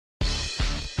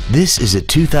This is a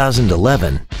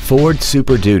 2011 Ford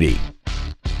Super Duty.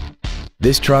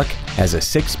 This truck has a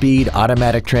 6-speed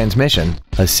automatic transmission,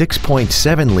 a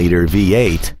 6.7-liter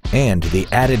V8, and the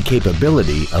added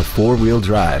capability of 4-wheel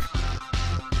drive.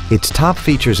 Its top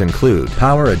features include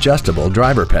power adjustable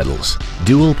driver pedals,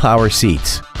 dual power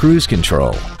seats, cruise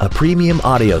control, a premium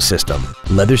audio system,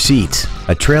 leather seats,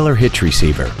 a trailer hitch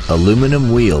receiver,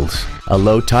 aluminum wheels, a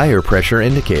low tire pressure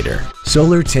indicator,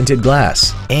 solar tinted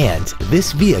glass, and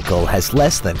this vehicle has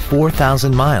less than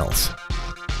 4,000 miles.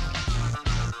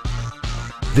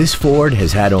 This Ford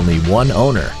has had only one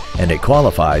owner, and it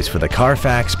qualifies for the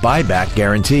Carfax buyback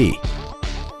guarantee.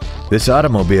 This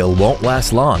automobile won't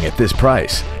last long at this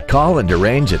price. Call and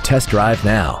arrange a test drive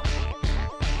now.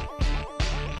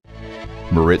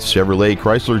 Moritz Chevrolet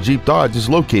Chrysler Jeep Dodge is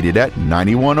located at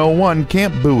 9101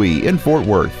 Camp Bowie in Fort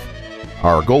Worth.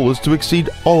 Our goal is to exceed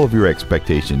all of your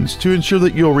expectations to ensure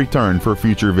that you'll return for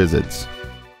future visits.